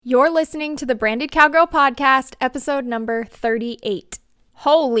You're listening to the Branded Cowgirl Podcast, episode number 38.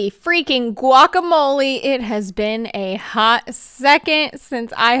 Holy freaking guacamole. It has been a hot second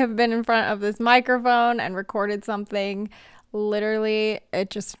since I have been in front of this microphone and recorded something. Literally,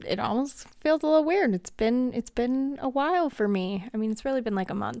 it almost feels a little weird. It's been a while for me. I mean, it's really been like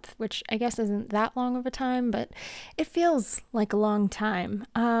a month, which I guess isn't that long of a time, but it feels like a long time.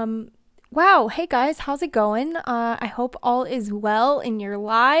 Wow. Hey guys, how's it going? I hope all is well in your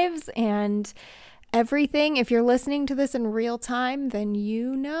lives and everything. If you're listening to this in real time, then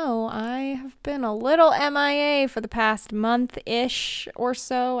you know I have been a little MIA for the past month-ish or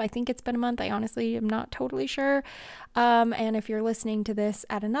so. I think it's been a month. I honestly am not totally sure. And if you're listening to this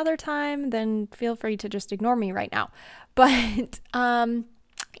at another time, then feel free to just ignore me right now. But,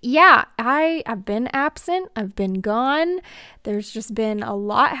 yeah, I've been absent. I've been gone. There's just been a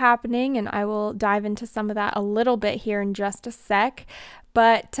lot happening, and I will dive into some of that a little bit here in just a sec.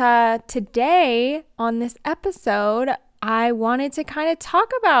 But today on this episode, I wanted to kind of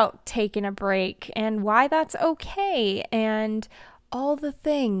talk about taking a break and why that's okay and all the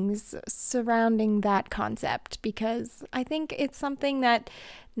things surrounding that concept, because I think it's something that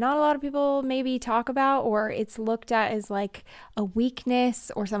not a lot of people maybe talk about, or it's looked at as like a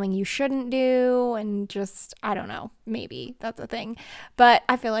weakness or something you shouldn't do, and just, I don't know, maybe that's a thing, but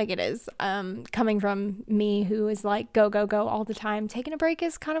I feel like it is. Coming from me who is like go, go, go all the time, taking a break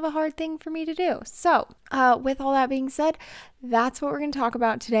is kind of a hard thing for me to do. So with all that being said, that's what we're going to talk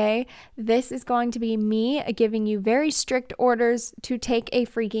about today. This is going to be me giving you very strict orders to take a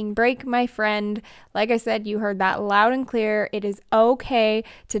freaking break, my friend. Like I said, you heard that loud and clear. It is okay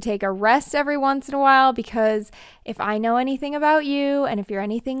to take a rest every once in a while, because if I know anything about you, and if you're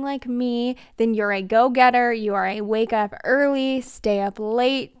anything like me, then you're a go-getter. You are a wake up early, stay up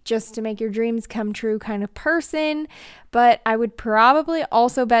late just to make your dreams come true kind of person. But I would probably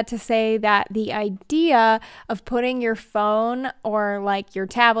also bet to say that the idea of putting your phone or like your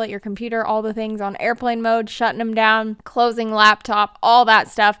tablet, your computer, all the things on airplane mode, shutting them down, closing laptop, all that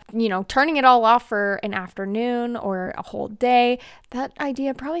stuff, turning it all off for an afternoon or a whole day, that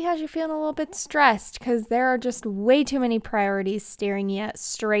idea probably has you feeling a little bit stressed, because there are just way too many priorities staring you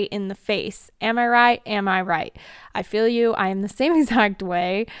straight in the face. Am I right? Am I right? I feel you. I am the same exact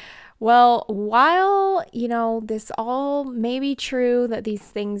way. Well, while, this all may be true, that these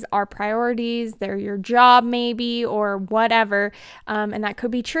things are priorities, they're your job maybe, or whatever, and that could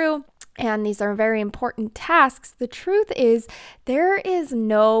be true, and these are very important tasks, the truth is there is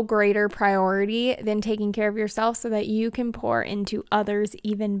no greater priority than taking care of yourself so that you can pour into others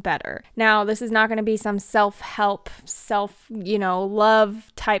even better. Now, this is not going to be some self-help,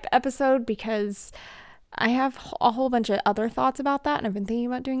 love type episode, because I have a whole bunch of other thoughts about that, and I've been thinking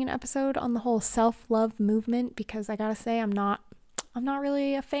about doing an episode on the whole self-love movement, because I gotta say I'm not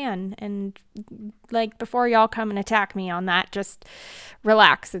really a fan, and like, before y'all come and attack me on that, just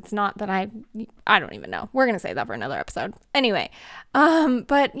relax. It's not that I don't even know. We're gonna save that for another episode. Anyway,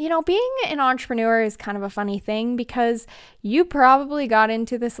 but being an entrepreneur is kind of a funny thing, because you probably got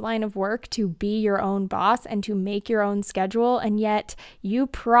into this line of work to be your own boss and to make your own schedule, and yet you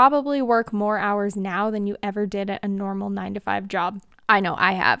probably work more hours now than you ever did at a normal 9-to-5 job. I know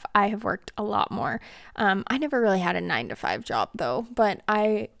I have worked a lot more. I never really had a 9-to-5 job though, but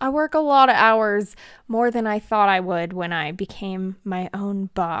I work a lot of hours, more than I thought I would when I became my own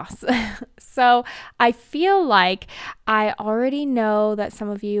boss. So I feel like I already know that some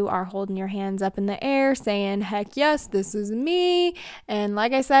of you are holding your hands up in the air saying, heck yes, this is me. And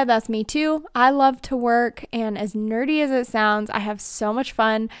like I said, that's me too. I love to work, and as nerdy as it sounds, I have so much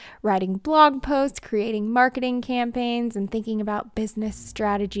fun writing blog posts, creating marketing campaigns, and thinking about business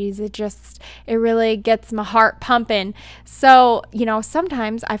strategies. It really gets my heart pumping. So,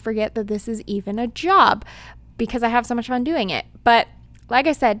 sometimes I forget that this is even a job, because I have so much fun doing it. But like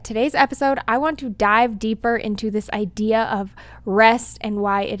I said, today's episode, I want to dive deeper into this idea of rest and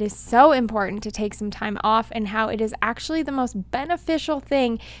why it is so important to take some time off, and how it is actually the most beneficial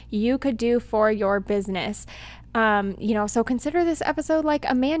thing you could do for your business. So consider this episode like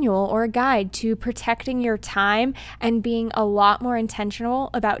a manual or a guide to protecting your time and being a lot more intentional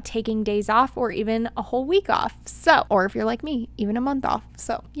about taking days off, or even a whole week off. So, or if you're like me, even a month off.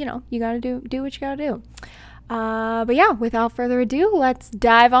 So, you gotta do what you gotta do. But yeah, without further ado, let's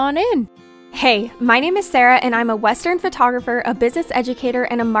dive on in. Hey, my name is Sarah and I'm a Western photographer, a business educator,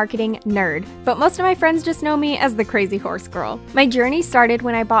 and a marketing nerd. But most of my friends just know me as the Crazy Horse Girl. My journey started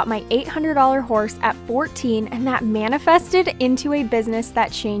when I bought my $800 horse at 14, and that manifested into a business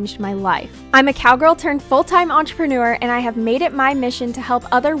that changed my life. I'm a cowgirl turned full-time entrepreneur, and I have made it my mission to help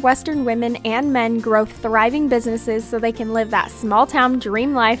other Western women and men grow thriving businesses so they can live that small-town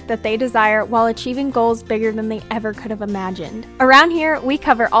dream life that they desire while achieving goals bigger than they ever could have imagined. Around here, we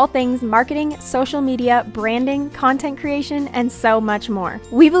cover all things marketing, social media, branding, content creation, and so much more.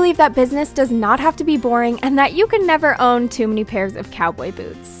 We believe that business does not have to be boring and that you can never own too many pairs of cowboy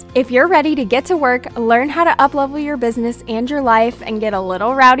boots. If you're ready to get to work, learn how to uplevel your business and your life, and get a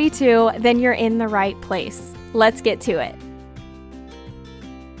little rowdy too, then you're in the right place. Let's get to it.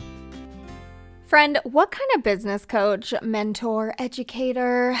 Friend, what kind of business coach, mentor,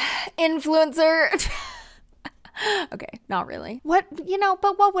 educator, influencer? Okay, not really. But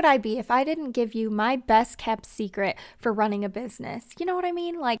what would I be if I didn't give you my best kept secret for running a business? You know what I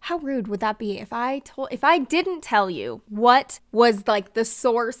mean? Like, how rude would that be if I didn't tell you what was like the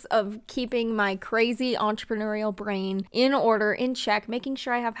source of keeping my crazy entrepreneurial brain in order, in check, making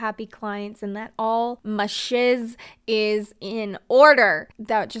sure I have happy clients and that all my shiz is in order.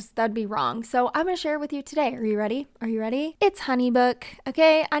 That'd be wrong. So I'm gonna share it with you today. Are you ready? It's HoneyBook.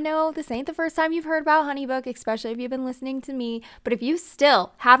 Okay, I know this ain't the first time you've heard about HoneyBook, especially if you've been listening to me, but if you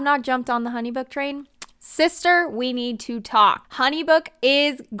still have not jumped on the HoneyBook train, sister, we need to talk. HoneyBook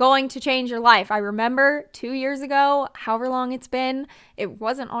is going to change your life. I remember 2 years ago, however long it's been, it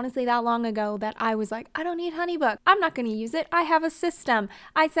wasn't honestly that long ago, that I was like, I don't need HoneyBook. I'm not going to use it. I have a system.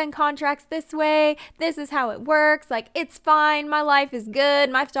 I send contracts this way. This is how it works. Like, it's fine. My life is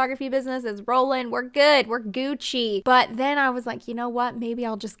good. My photography business is rolling. We're good. We're Gucci. But then I was like, you know what? Maybe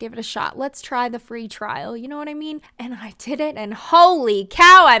I'll just give it a shot. Let's try the free trial. You know what I mean? And I did it, and holy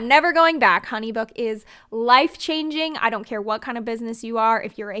cow, I'm never going back. HoneyBook is life-changing. I don't care what kind of business you are.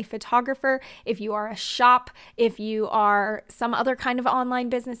 If you're a photographer, if you are a shop, if you are some other kind of online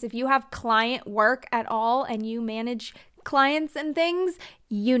business, if you have client work at all and you manage clients and things,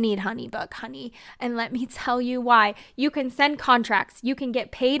 you need HoneyBook, honey. And let me tell you why. You can send contracts. You can get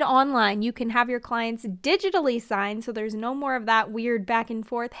paid online. You can have your clients digitally signed, so there's no more of that weird back and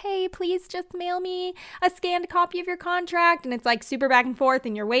forth. Hey, please just mail me a scanned copy of your contract. And it's like super back and forth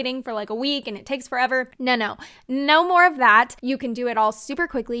and you're waiting for like a week and it takes forever. No more of that. You can do it all super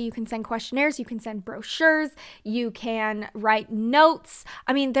quickly. You can send questionnaires. You can send brochures. You can write notes.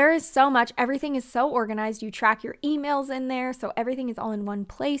 I mean, there is so much. Everything is so organized. You track your emails in there, so everything is all in one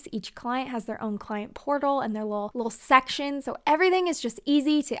place. Each client has their own client portal and their little section, so everything is just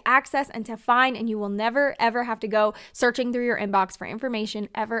easy to access and to find, and you will never ever have to go searching through your inbox for information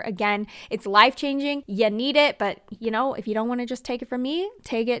ever again. It's life-changing. You need it, but if you don't want to just take it from me,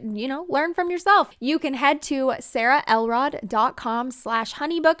 take it, learn from yourself. You can head to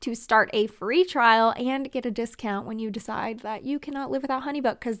sarahelrod.com/honeybook to start a free trial and get a discount when you decide that you cannot live without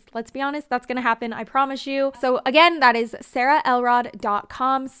HoneyBook, because let's be honest, that's going to happen. I promise you. So again, that is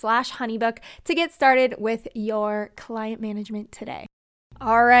sarahelrod.com/honeybook to get started with your client management today.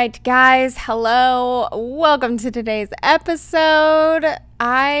 All right, guys. Hello. Welcome to today's episode.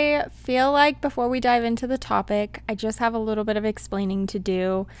 I feel like before we dive into the topic, I just have a little bit of explaining to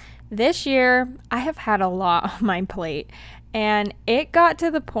do. This year, I have had a lot on my plate, and it got to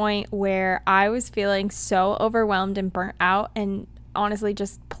the point where I was feeling so overwhelmed and burnt out, and honestly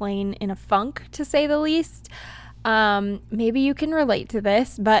just plain in a funk, to say the least. Maybe you can relate to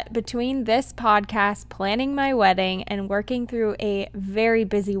this, but between this podcast, planning my wedding, and working through a very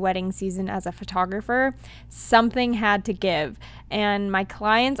busy wedding season as a photographer, something had to give. And my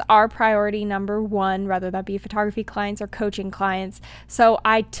clients are priority number one, whether that be photography clients or coaching clients. So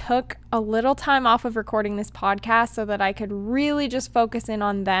I took a little time off of recording this podcast so that I could really just focus in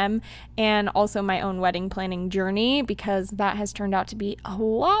on them and also my own wedding planning journey, because that has turned out to be a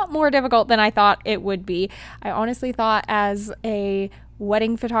lot more difficult than I thought it would be. I honestly thought as a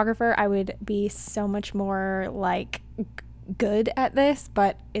wedding photographer, I would be so much more like good at this,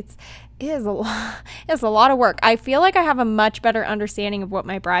 but it is a lot of work. I feel like I have a much better understanding of what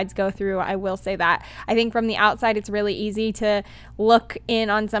my brides go through. I will say that. I think from the outside, it's really easy to look in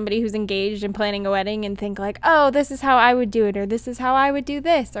on somebody who's engaged in planning a wedding and think like, oh, this is how I would do it, or this is how I would do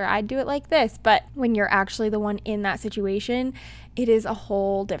this, or I'd do it like this. But when you're actually the one in that situation, it is a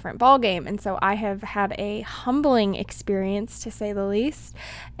whole different ballgame. And so I have had a humbling experience, to say the least.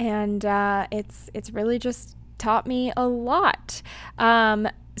 And it's really just taught me a lot.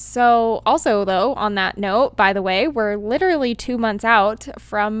 So also though, on that note, by the way, we're literally 2 months out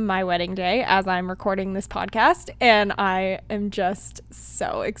from my wedding day as I'm recording this podcast, and I am just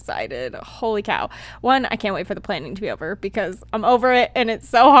so excited. Holy cow. One, I can't wait for the planning to be over because I'm over it and it's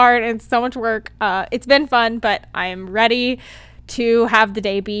so hard and it's so much work. It's been fun, but I am ready to have the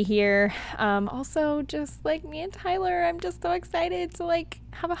day be here. Also, just like me and Tyler, I'm just so excited to like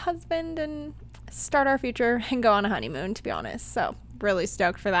have a husband and start our future and go on a honeymoon, to be honest. So really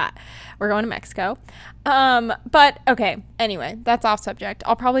stoked for that. We're going to Mexico. But okay, anyway, that's off subject.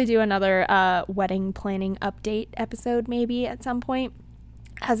 I'll probably do another wedding planning update episode maybe at some point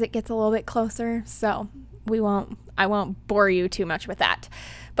as it gets a little bit closer. So I won't bore you too much with that.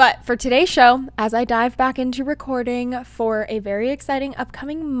 But for today's show, as I dive back into recording for a very exciting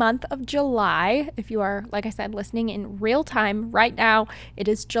upcoming month of July, if you are, like I said, listening in real time right now, it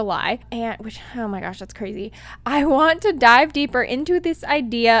is July, oh my gosh, that's crazy. I want to dive deeper into this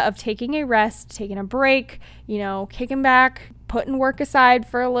idea of taking a rest, taking a break, kicking back, putting work aside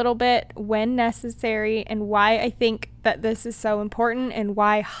for a little bit when necessary, and why I think that this is so important and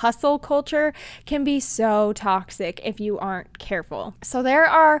why hustle culture can be so toxic if you aren't careful. So there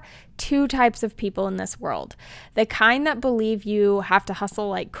are two types of people in this world. The kind that believe you have to hustle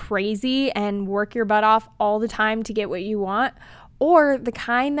like crazy and work your butt off all the time to get what you want, or the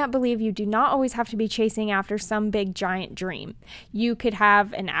kind that believe you do not always have to be chasing after some big giant dream. You could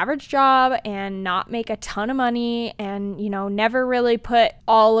have an average job and not make a ton of money and, never really put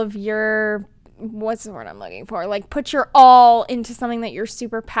all of your, what's the word I'm looking for? Like put your all into something that you're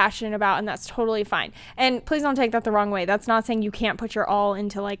super passionate about, and that's totally fine. And please don't take that the wrong way. That's not saying you can't put your all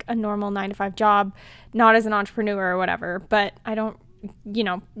into like a normal 9-to-5 job, not as an entrepreneur or whatever, but I don't,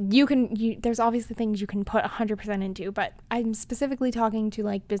 there's obviously things you can put 100% into, but I'm specifically talking to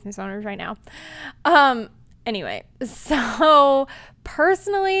like business owners right now. Anyway, so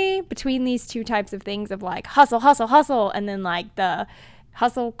personally, between these two types of things of like hustle, and then like the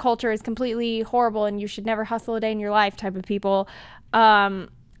hustle culture is completely horrible and you should never hustle a day in your life type of people,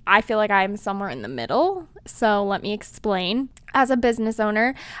 I feel like I'm somewhere in the middle. So let me explain. As a business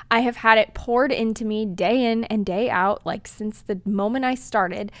owner, I have had it poured into me day in and day out, like since the moment I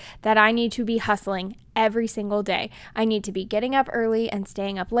started, that I need to be hustling every single day. I need to be getting up early and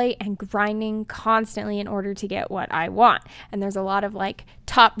staying up late and grinding constantly in order to get what I want. And there's a lot of like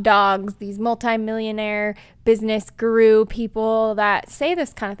top dogs, these multimillionaire business guru people that say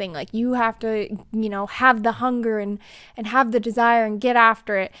this kind of thing. Like you have to, have the hunger and have the desire and get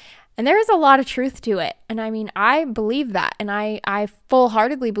after it. And there is a lot of truth to it. And I mean, I believe that. And I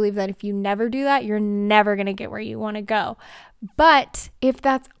full-heartedly believe that if you never do that, you're never going to get where you want to go. But if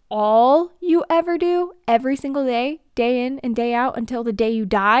that's all you ever do every single day, day in and day out until the day you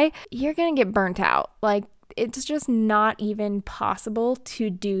die, you're going to get burnt out. Like it's just not even possible to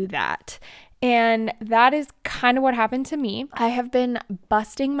do that. And that is kind of what happened to me. I have been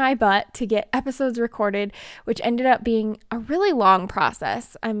busting my butt to get episodes recorded, which ended up being a really long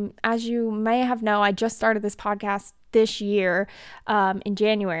process. As you may have known, I just started this podcast this year in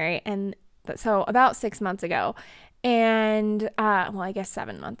January, and so about 6 months ago. And I guess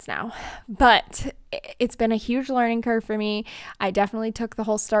 7 months now, but it's been a huge learning curve for me. I definitely took the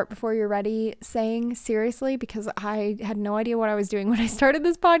whole start before you're ready saying seriously, because I had no idea what I was doing when I started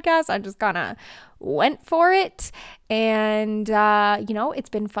this podcast. I just kind of went for it, and it's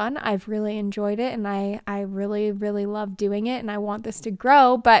been fun. I've really enjoyed it, and I really, really love doing it, and I want this to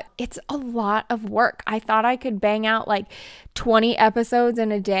grow, but it's a lot of work. I thought I could bang out like 20 episodes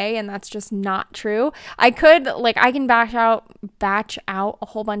in a day, and that's just not true. I can batch out a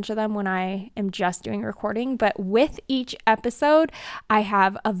whole bunch of them when I am just doing recording, but with each episode, I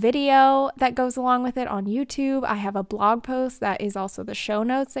have a video that goes along with it on YouTube. I have a blog post that is also the show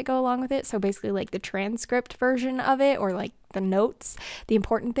notes that go along with it. So basically like the transcript version of it, or like the notes, the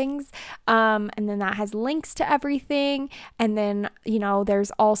important things. And then that has links to everything. And then,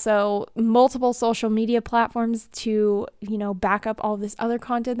 there's also multiple social media platforms to, back up all this other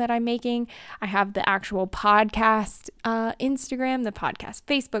content that I'm making. I have the actual podcast Instagram, the podcast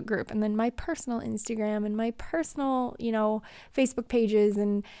Facebook group, and then my personal Instagram and my personal, Facebook pages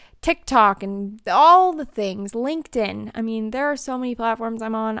and TikTok and all the things, LinkedIn. I mean, there are so many platforms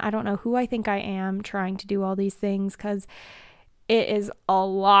I'm on. I don't know who I think I am trying to do all these things, because it is a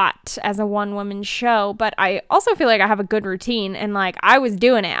lot as a one-woman show, but I also feel like I have a good routine, and like I was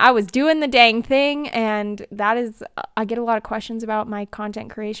doing it. I was doing the dang thing, and I get a lot of questions about my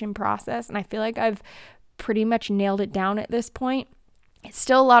content creation process, and I feel like I've pretty much nailed it down at this point. It's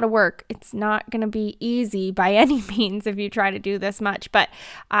still a lot of work. It's not going to be easy by any means if you try to do this much, but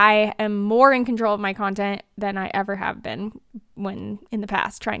I am more in control of my content than I ever have been when in the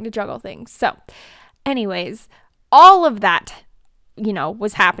past trying to juggle things. So anyways, all of that,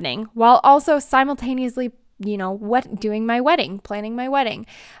 was happening while also simultaneously, doing my wedding, planning my wedding.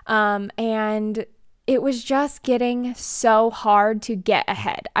 And it was just getting so hard to get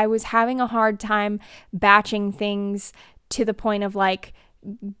ahead. I was having a hard time batching things to the point of like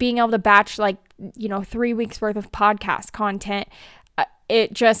being able to batch 3 weeks worth of podcast content.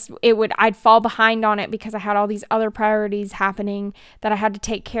 I'd fall behind on it because I had all these other priorities happening that I had to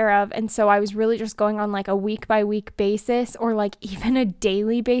take care of. And so I was really just going on like a week by week basis or like even a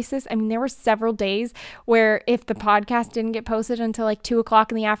daily basis. I mean, there were several days where if the podcast didn't get posted until like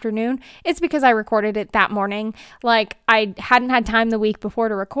 2:00 in the afternoon, it's because I recorded it that morning. Like I hadn't had time the week before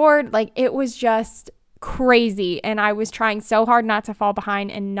to record. Like it was just crazy, and I was trying so hard not to fall behind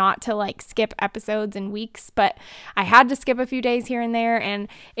and not to like skip episodes and weeks, but I had to skip a few days here and there, and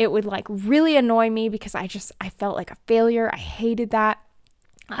it would like really annoy me because I felt like a failure. I hated that.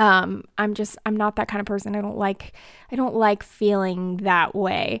 I'm not that kind of person. I don't like feeling that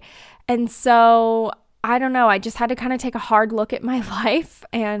way. And so I don't know, I just had to kind of take a hard look at my life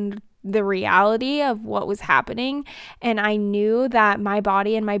and the reality of what was happening. And I knew that my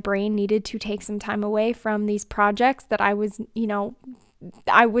body and my brain needed to take some time away from these projects that I was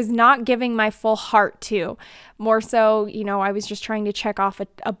not giving my full heart to. More so, I was just trying to check off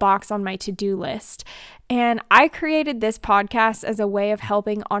a box on my to-do list. And I created this podcast as a way of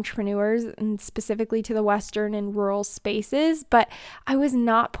helping entrepreneurs, and specifically to the Western and rural spaces, but I was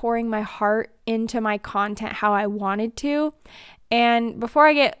not pouring my heart into my content how I wanted to. And before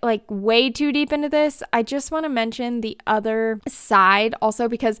I get like way too deep into this, I just want to mention the other side also,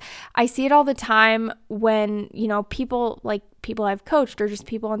 because I see it all the time when, people I've coached or just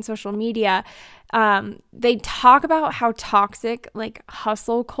people on social media, they talk about how toxic like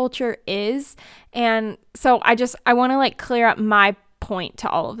hustle culture is. And so I want to like clear up my point to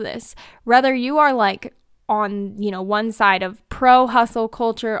all of this. Whether you are like on, one side of pro hustle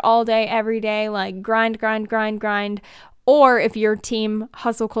culture all day, every day, like grind, or if your team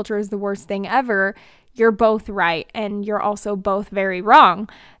hustle culture is the worst thing ever, you're both right and you're also both very wrong.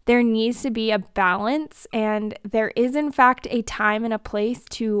 There needs to be a balance, and there is in fact a time and a place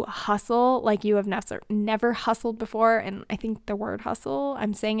to hustle like you have never hustled before. And I think the word hustle,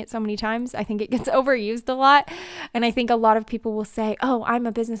 I'm saying it so many times, I think it gets overused a lot. And I think a lot of people will say, oh, I'm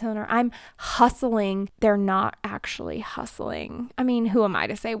a business owner, I'm hustling. They're not actually hustling. I mean, who am I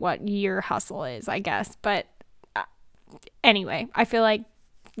to say what your hustle is, I guess. But anyway, I feel like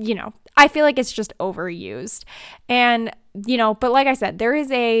it's just overused. And, but like I said, there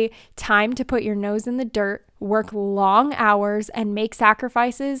is a time to put your nose in the dirt, work long hours, and make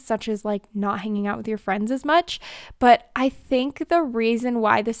sacrifices such as like not hanging out with your friends as much. But I think the reason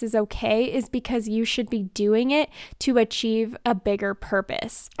why this is okay is because you should be doing it to achieve a bigger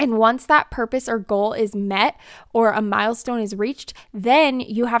purpose. And once that purpose or goal is met or a milestone is reached, then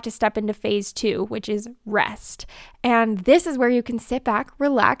you have to step into phase 2, which is rest. And this is where you can sit back,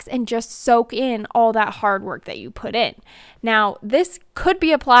 relax, and just soak in all that hard work that you put in. Now, this could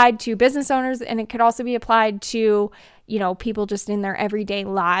be applied to business owners, and it could also be applied to, people just in their everyday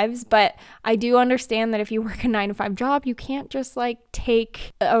lives. But I do understand that if you work a 9-to-5 job, you can't just like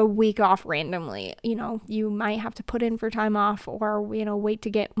take a week off randomly. You might have to put in for time off or, wait to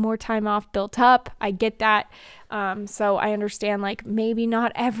get more time off built up. I get that. So I understand like maybe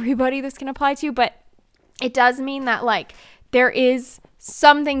not everybody this can apply to, but it does mean that like there is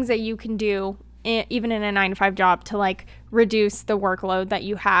some things that you can do even in a 9-to-5 job to like reduce the workload that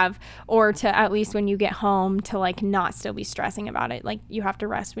you have, or to at least when you get home to like not still be stressing about it. Like you have to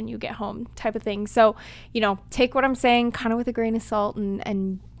rest when you get home type of thing. So, take what I'm saying kind of with a grain of salt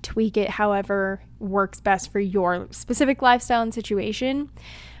and tweak it however works best for your specific lifestyle and situation.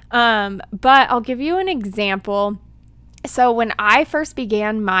 But I'll give you an example. So when I first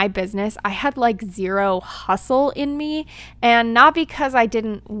began my business, I had like zero hustle in me, and not because I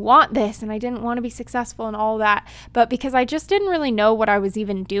didn't want this and I didn't want to be successful and all that, but because I just didn't really know what I was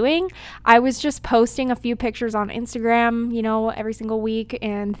even doing. I was just posting a few pictures on Instagram, every single week,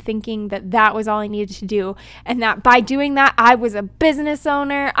 and thinking that that was all I needed to do. And that by doing that, I was a business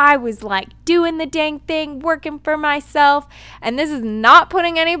owner. I was like doing the dang thing, working for myself. And this is not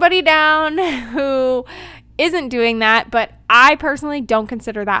putting anybody down who isn't doing that, but I personally don't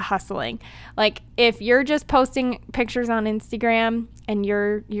consider that hustling. Like if you're just posting pictures on Instagram and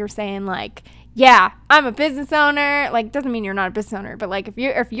you're saying like, yeah, I'm a business owner, like doesn't mean you're not a business owner, but like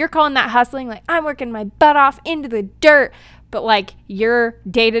if you're calling that hustling, like I'm working my butt off into the dirt, but like your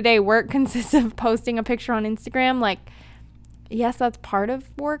day-to-day work consists of posting a picture on Instagram, like, yes, that's part of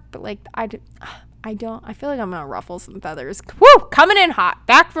work, but like I feel like I'm gonna ruffle some feathers. Woo, coming in hot,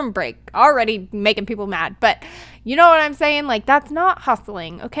 back from break, already making people mad. But you know what I'm saying? Like, that's not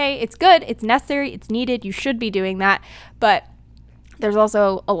hustling, okay? It's good, it's necessary, it's needed. You should be doing that. But there's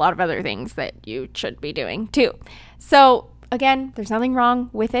also a lot of other things that you should be doing too. So again, there's nothing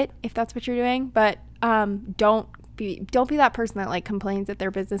wrong with it if that's what you're doing, but don't be that person that like complains that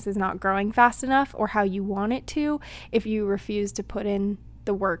their business is not growing fast enough or how you want it to if you refuse to put in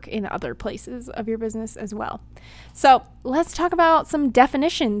the work in other places of your business as well. So let's talk about some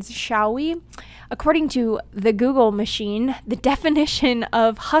definitions, shall we? According to the Google machine, the definition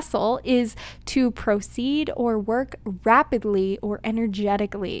of hustle is to proceed or work rapidly or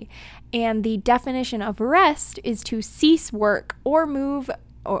energetically. And the definition of rest is to cease work or move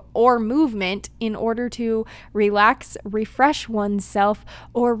or movement in order to relax, refresh oneself,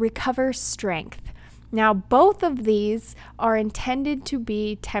 or recover strength. Now, both of these are intended to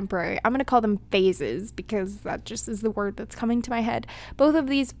be temporary. I'm going to call them phases because that just is the word that's coming to my head. Both of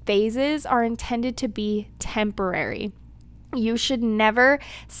these phases are intended to be temporary. You should never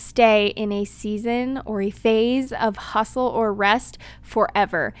stay in a season or a phase of hustle or rest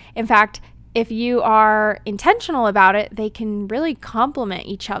forever. In fact, if you are intentional about it, they can really complement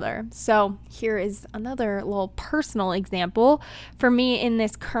each other. So here is another little personal example. For me in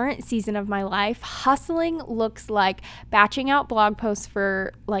this current season of my life, hustling looks like batching out blog posts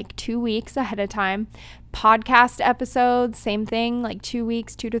for like 2 weeks ahead of time. Podcast episodes, same thing, like 2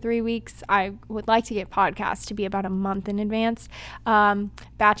 weeks, 2 to 3 weeks. I would like to get podcasts to be about a month in advance.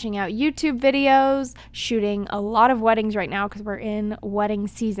 Batching out YouTube videos, shooting a lot of weddings right now because we're in wedding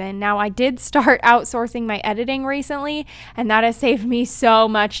season. Now, I did start outsourcing my editing recently, and that has saved me so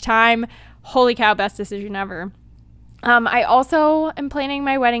much time. Holy cow, best decision ever. I also am planning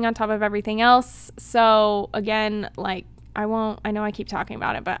my wedding on top of everything else. So again, like, I know I keep talking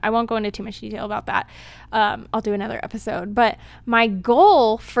about it, but I won't go into too much detail about that. I'll do another episode. But my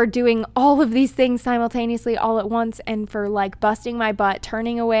goal for doing all of these things simultaneously all at once and for like busting my butt,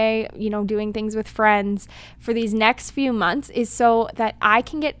 turning away, doing things with friends for these next few months is so that I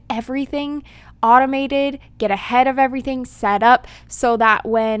can get everything automated, get ahead of everything, set up so that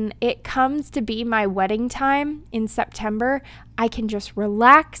when it comes to be my wedding time in September, I can just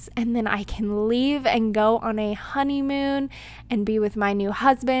relax and then I can leave and go on a honeymoon and be with my new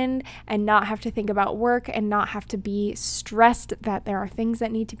husband and not have to think about work and not have to be stressed that there are things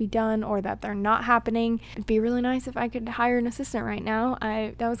that need to be done or that they're not happening. It'd be really nice if I could hire an assistant right now.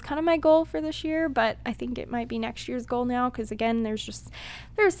 That was kind of my goal for this year, but I think it might be next year's goal now because again, there's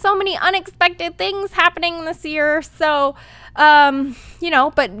so many unexpected things happening this year. So,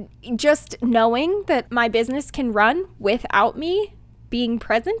 but just knowing that my business can run without me being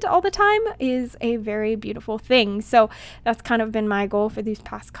present all the time is a very beautiful thing. So that's kind of been my goal for these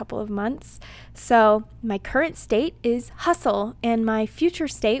past couple of months. So my current state is hustle, and my future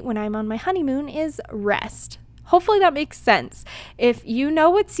state when I'm on my honeymoon is rest. Hopefully that makes sense. If you know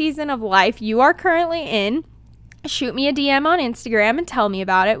what season of life you are currently in, shoot me a DM on Instagram and tell me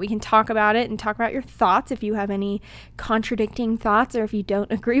about it. We can talk about it and talk about your thoughts. If you have any contradicting thoughts or if you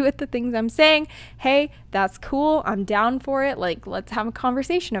don't agree with the things I'm saying, hey, that's cool. I'm down for it. Like, let's have a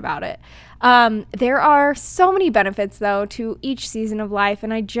conversation about it. There are so many benefits, though, to each season of life.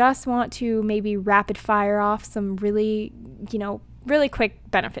 And I just want to maybe rapid fire off some really quick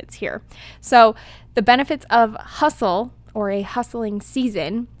benefits here. So the benefits of hustle or a hustling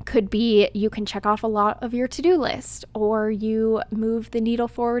season could be you can check off a lot of your to-do list, or you move the needle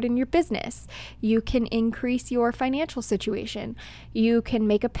forward in your business. You can increase your financial situation. You can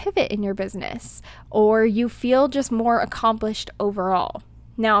make a pivot in your business, or you feel just more accomplished overall.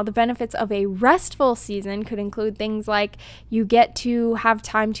 Now, the benefits of a restful season could include things like you get to have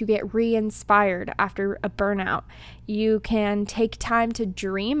time to get re-inspired after a burnout. You can take time to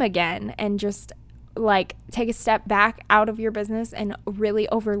dream again and just like take a step back out of your business and really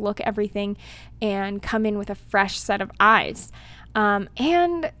overlook everything and come in with a fresh set of eyes.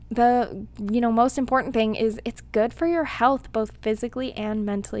 And the, most important thing is it's good for your health, both physically and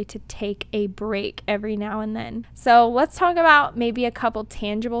mentally, to take a break every now and then. So let's talk about maybe a couple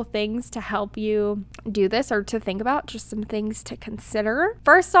tangible things to help you do this, or to think about, just some things to consider.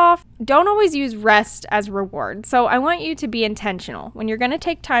 First off, don't always use rest as reward. So I want you to be intentional. When you're going to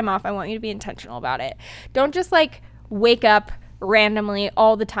take time off, I want you to be intentional about it. Don't just like wake up randomly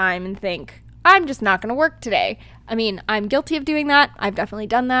all the time and think, I'm just not going to work today. I mean, I'm guilty of doing that. I've definitely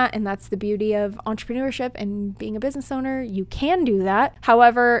done that. And that's the beauty of entrepreneurship and being a business owner. You can do that.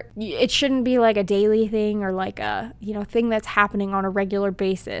 However, it shouldn't be like a daily thing or like a, thing that's happening on a regular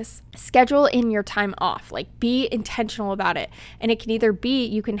basis. Schedule in your time off, like be intentional about it. And it can either be,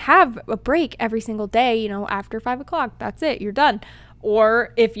 you can have a break every single day, after 5 o'clock. That's it. You're done.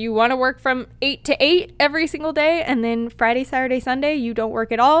 Or if you want to work from 8 to 8 every single day and then Friday, Saturday, Sunday, you don't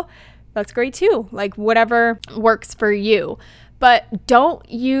work at all, that's great too. Like whatever works for you. But don't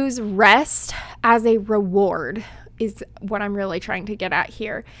use rest as a reward is what I'm really trying to get at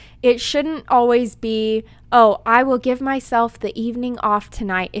here. It shouldn't always be, oh, I will give myself the evening off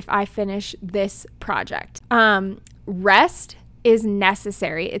tonight if I finish this project. Rest is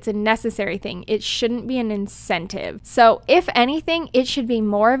necessary. It's a necessary thing. It shouldn't be an incentive. So if anything, it should be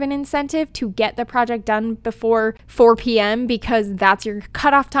more of an incentive to get the project done before 4 p.m. because that's your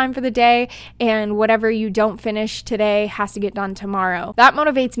cutoff time for the day, and whatever you don't finish today has to get done tomorrow. That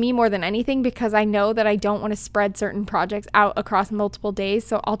motivates me more than anything because I know that I don't want to spread certain projects out across multiple days.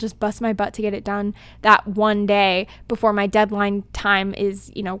 So I'll just bust my butt to get it done that one day before my deadline time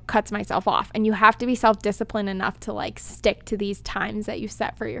is, cuts myself off. And you have to be self-disciplined enough to like stick to these times that you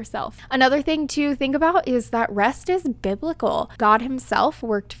set for yourself. Another thing to think about is that rest is biblical. God himself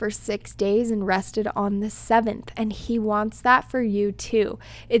worked for 6 days and rested on the 7th, and he wants that for you too.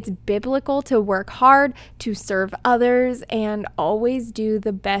 It's biblical to work hard, to serve others, and always do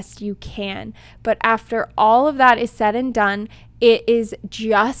the best you can. But after all of that is said and done, it is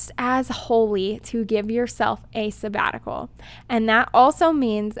just as holy to give yourself a sabbatical. And that also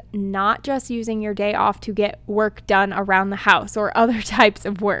means not just using your day off to get work done around the house or other types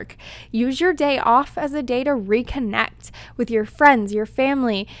of work. Use your day off as a day to reconnect with your friends, your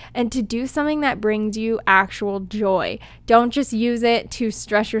family, and to do something that brings you actual joy. Don't just use it to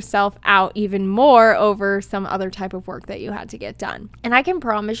stress yourself out even more over some other type of work that you had to get done. And I can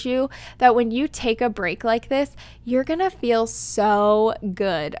promise you that when you take a break like this, you're gonna feel so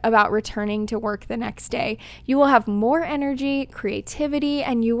good about returning to work the next day. You will have more energy, creativity,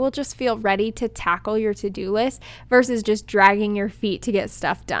 and you will just feel ready to tackle your to-do list versus just dragging your feet to get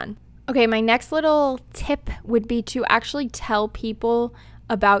stuff done. Okay, my next little tip would be to actually tell people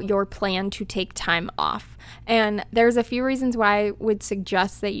about your plan to take time off. And there's a few reasons why I would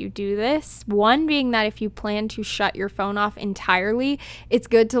suggest that you do this. One being that if you plan to shut your phone off entirely, it's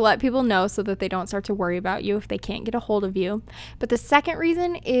good to let people know so that they don't start to worry about you if they can't get a hold of you. But the second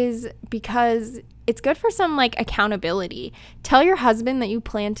reason is because it's good for some like accountability. Tell your husband that you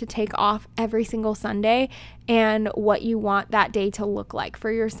plan to take off every single Sunday and what you want that day to look like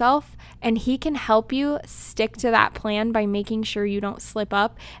for yourself. And he can help you stick to that plan by making sure you don't slip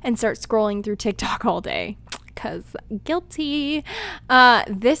up and start scrolling through TikTok all day. Because guilty.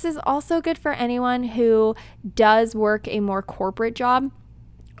 This is also good for anyone who does work a more corporate job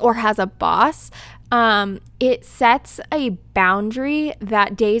or has a boss. It sets a boundary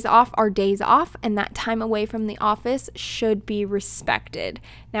that days off are days off and that time away from the office should be respected.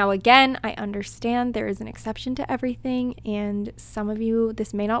 Now, again, I understand there is an exception to everything and some of you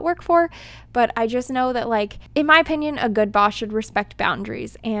this may not work for, but I just know that like, in my opinion, a good boss should respect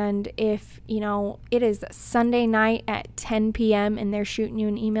boundaries. And if, it is Sunday night at 10 p.m. and they're shooting you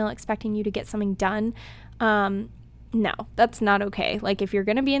an email expecting you to get something done, no, that's not okay. Like if you're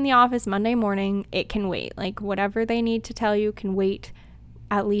going to be in the office Monday morning, it can wait. Like whatever they need to tell you can wait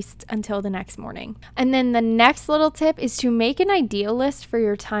at least until the next morning. And then the next little tip is to make an idea list for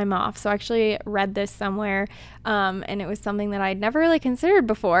your time off. So I actually read this somewhere and it was something that I'd never really considered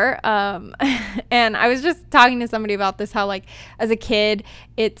before. And I was just talking to somebody about this, how like as a kid,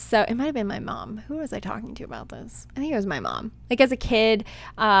 it might have been my mom. Who was I talking to about this? I think it was my mom. Like as a kid,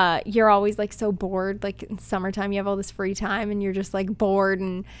 you're always like so bored. Like in summertime, you have all this free time and you're just like bored,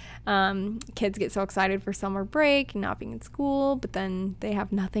 and kids get so excited for summer break and not being in school, but then they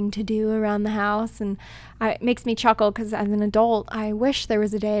have nothing to do around the house. And it makes me chuckle because as an adult, I wish there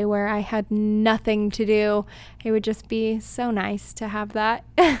was a day where I had nothing to do. It would just be so nice to have that.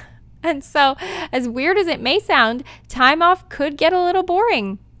 And so as weird as it may sound, time off could get a little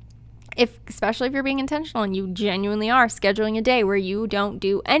boring. Especially if you're being intentional and you genuinely are scheduling a day where you don't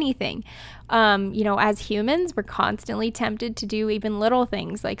do anything. As humans, we're constantly tempted to do even little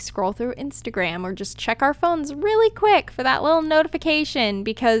things like scroll through Instagram or just check our phones really quick for that little notification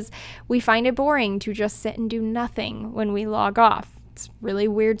because we find it boring to just sit and do nothing when we log off. It's really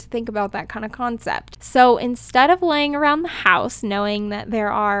weird to think about that kind of concept. So instead of laying around the house knowing that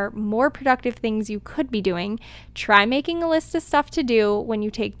there are more productive things you could be doing, try making a list of stuff to do when you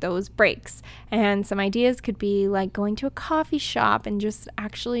take those breaks. And some ideas could be like going to a coffee shop and just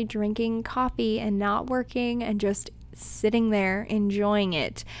actually drinking coffee and not working and just sitting there enjoying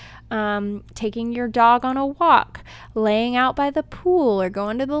it. Taking your dog on a walk, laying out by the pool, or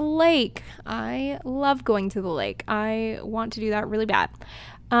going to the lake. I love going to the lake. I want to do that really bad.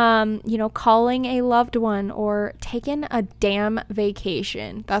 Calling a loved one or taking a damn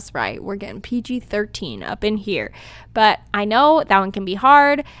vacation. That's right. We're getting PG-13 up in here. But I know that one can be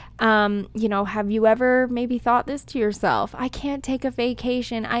hard. Have you ever maybe thought this to yourself? I can't take a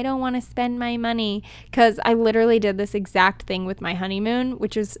vacation. I don't want to spend my money. Because I literally did this exact thing with my honeymoon,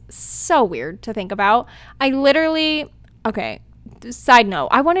 which is so weird to think about. Side note,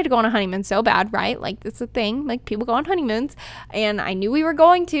 I wanted to go on a honeymoon so bad, right? Like, it's a thing, like people go on honeymoons, and I knew we were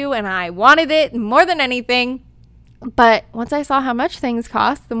going to, and I wanted it more than anything. But once I saw how much things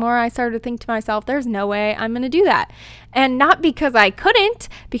cost, the more I started to think to myself, there's no way I'm going to do that. And not because I couldn't,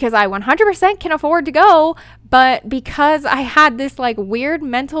 because I 100% can afford to go, but because I had this like weird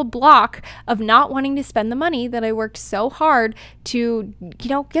mental block of not wanting to spend the money that I worked so hard to,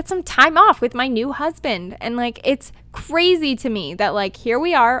 get some time off with my new husband. And like, it's crazy to me that like, here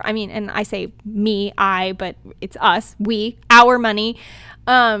we are. I mean, and I say me, but it's us, we, our money.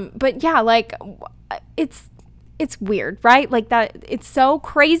 But yeah, like it's weird, right? Like that, it's so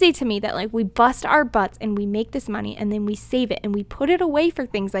crazy to me that like we bust our butts and we make this money and then we save it and we put it away for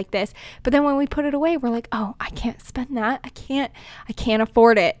things like this. But then when we put it away, we're like, oh, I can't spend that. I can't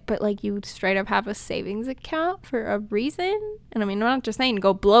afford it. But like you straight up have a savings account for a reason. And I mean, I'm not just saying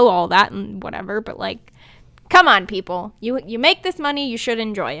go blow all that and whatever, but like, come on, people, you make this money, you should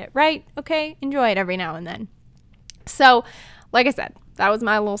enjoy it, right? Okay. Enjoy it every now and then. So like I said, that was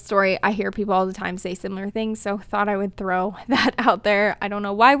my little story. I hear people all the time say similar things, so thought I would throw that out there. I don't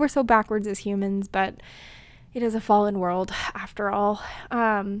know why we're so backwards as humans, but it is a fallen world after all.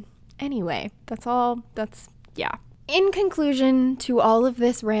 Anyway, yeah. In conclusion to all of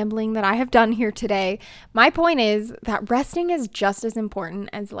this rambling that I have done here today, my point is that resting is just as important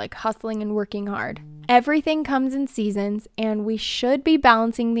as like hustling and working hard. Everything comes in seasons, and we should be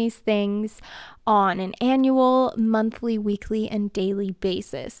balancing these things on an annual, monthly, weekly, and daily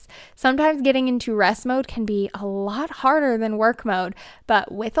basis. Sometimes getting into rest mode can be a lot harder than work mode, but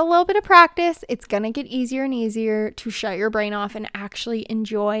with a little bit of practice, it's going to get easier and easier to shut your brain off and actually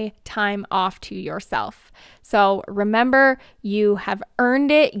enjoy time off to yourself. So remember, you have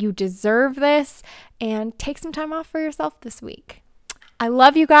earned it, you deserve this, and take some time off for yourself this week. I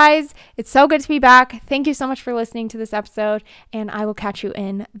love you guys. It's so good to be back. Thank you so much for listening to this episode, and I will catch you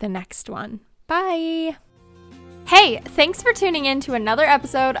in the next one. Bye. Hey, thanks for tuning in to another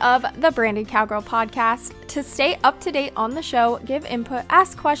episode of the Branded Cowgirl Podcast. To stay up to date on the show, give input,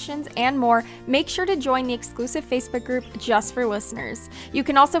 ask questions, and more, make sure to join the exclusive Facebook group just for listeners. You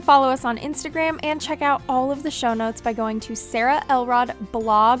can also follow us on Instagram and check out all of the show notes by going to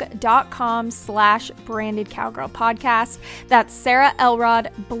sarahelrodblog.com/branded cowgirl podcast. That's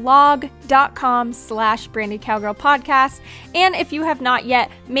sarahelrodblog.com/branded cowgirl podcast. And if you have not yet,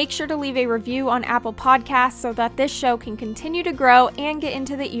 make sure to leave a review on Apple Podcasts so that this show can continue to grow and get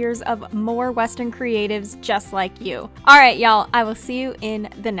into the ears of more Western creatives just like you. All right, y'all, I will see you in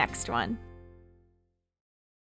the next one.